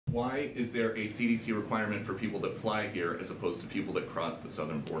Why is there a CDC requirement for people that fly here as opposed to people that cross the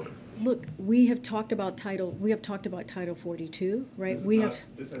southern border? Look, we have talked about Title 42, right?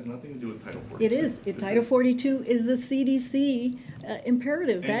 This has nothing to do with Title 42. It is. Title 42 is the CDC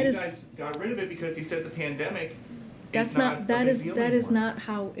imperative. And you guys got rid of it because you said the pandemic is not that a is big deal that is anymore. not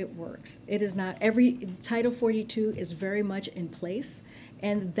how it works. It is not. Title 42 is very much in place,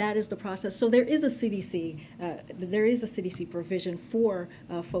 and that is the process. So there is a CDC provision for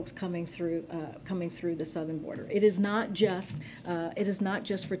folks coming through the southern border. It is not just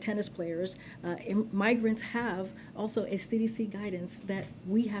for tennis players. Migrants have also a CDC guidance that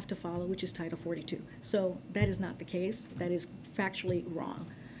we have to follow, which is Title 42. So that is not the case. That is factually wrong.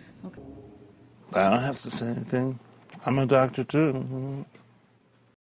 Okay. I don't have to say anything. I'm a doctor too.